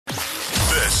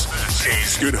This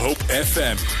is Good Hope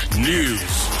FM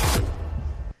News.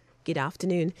 Good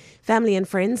afternoon. Family and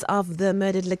friends of the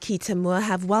murdered Lekita Moore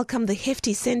have welcomed the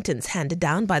hefty sentence handed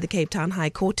down by the Cape Town High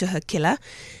Court to her killer.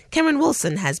 Cameron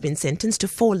Wilson has been sentenced to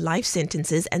 4 life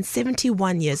sentences and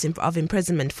 71 years of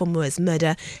imprisonment for Moore's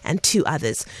murder and 2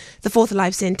 others. The 4th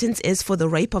life sentence is for the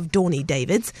rape of Dawnie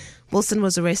Davids. Wilson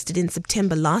was arrested in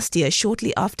September last year,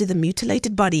 shortly after the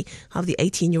mutilated body of the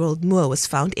 18-year-old Moore was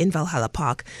found in Valhalla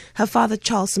Park. Her father,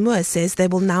 Charles Moore, says they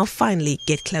will now finally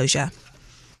get closure.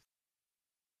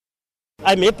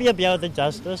 I'm happy about the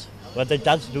justice, what the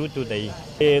judge do today.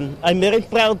 And I'm very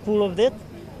proud of that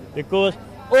because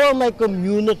all my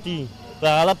community, the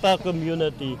Valhalla Park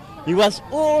community, he was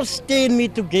all staying me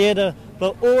together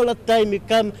for all the time. He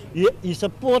come, he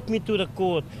support me to the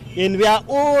court. And we are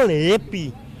all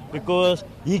happy because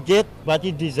he get what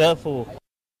he deserve for.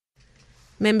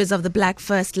 Members of the Black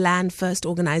First Land First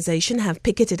organisation have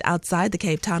picketed outside the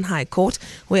Cape Town High Court,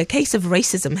 where a case of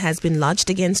racism has been lodged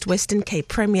against Western Cape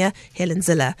Premier Helen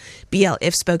Zille.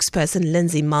 BLF spokesperson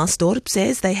Lindsay Marsdorp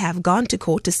says they have gone to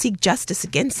court to seek justice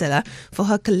against Zille for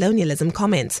her colonialism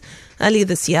comments. Earlier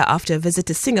this year, after a visit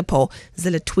to Singapore,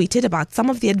 Zille tweeted about some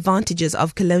of the advantages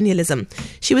of colonialism.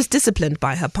 She was disciplined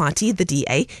by her party, the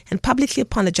DA, and publicly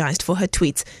apologised for her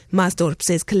tweets. Marsdorp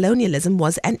says colonialism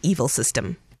was an evil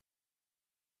system.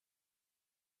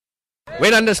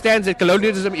 When understands that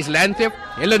colonialism is land theft,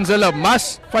 Helen Zille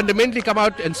must fundamentally come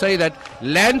out and say that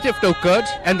land theft occurred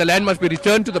and the land must be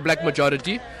returned to the black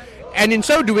majority. And in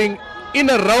so doing, in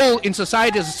a role in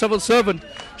society as a civil servant,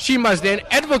 she must then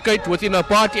advocate within her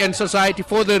party and society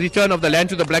for the return of the land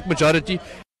to the black majority.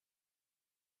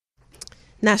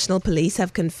 National Police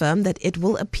have confirmed that it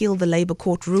will appeal the Labour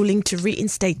Court ruling to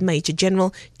reinstate Major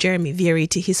General Jeremy Veery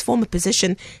to his former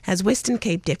position as Western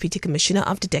Cape Deputy Commissioner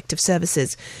of Detective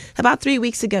Services. About 3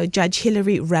 weeks ago, Judge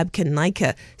Hilary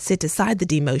Rabkin-Naicker set aside the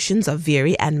demotions of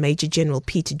Veery and Major General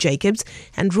Peter Jacobs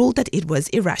and ruled that it was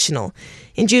irrational.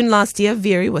 In June last year,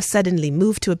 Veery was suddenly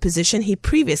moved to a position he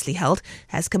previously held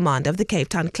as commander of the Cape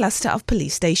Town cluster of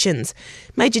police stations.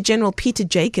 Major General Peter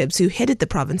Jacobs, who headed the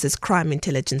province's crime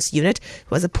intelligence unit,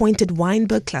 was appointed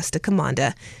Wynberg Cluster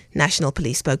Commander. National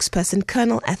Police spokesperson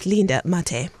Colonel Athlinda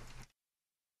Mate.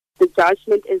 The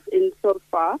judgment is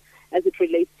insofar as it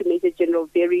relates to Major General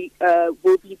Veery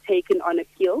will be taken on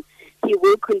appeal. He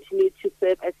will continue to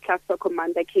serve as Cluster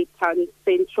Commander Cape Town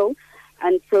Central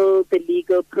until the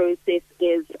legal process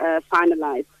is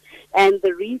finalized. And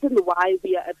the reason why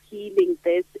we are appealing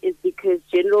this is because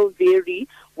General Veery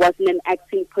was in an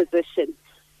acting position.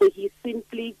 So he's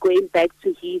simply going back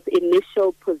to his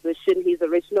initial position, his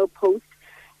original post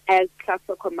as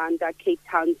Cluster Commander Cape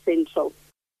Town Central.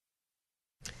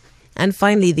 And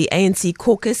finally, the ANC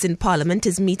caucus in Parliament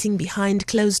is meeting behind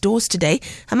closed doors today,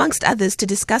 amongst others, to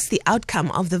discuss the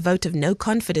outcome of the vote of no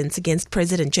confidence against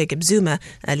President Jacob Zuma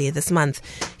earlier this month.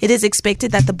 It is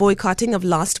expected that the boycotting of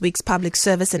last week's Public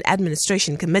Service and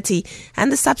Administration Committee and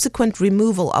the subsequent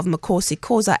removal of Makosi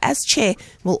Khoza as chair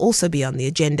will also be on the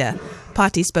agenda.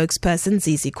 Party spokesperson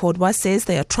Zizi Kodwa says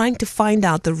they are trying to find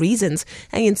out the reasons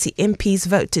ANC MPs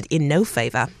voted in no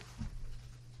favour.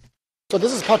 So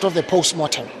this is part of the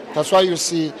post-mortem. That's why you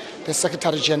see the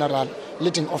Secretary General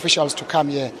leading officials to come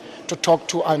here to talk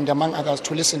to, and among others,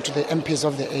 to listen to the MPs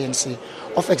of the ANC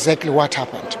of exactly what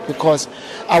happened. Because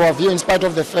our view, in spite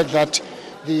of the fact that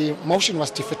the motion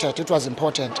was defeated, it was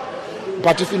important.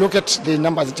 But if you look at the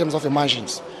numbers in terms of the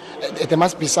margins, there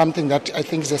must be something that I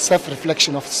think is a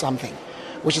self-reflection of something,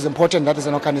 which is important. That is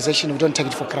an organization, we don't take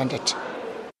it for granted.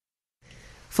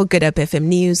 For Good Hope FM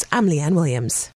News, I'm Leanne Williams.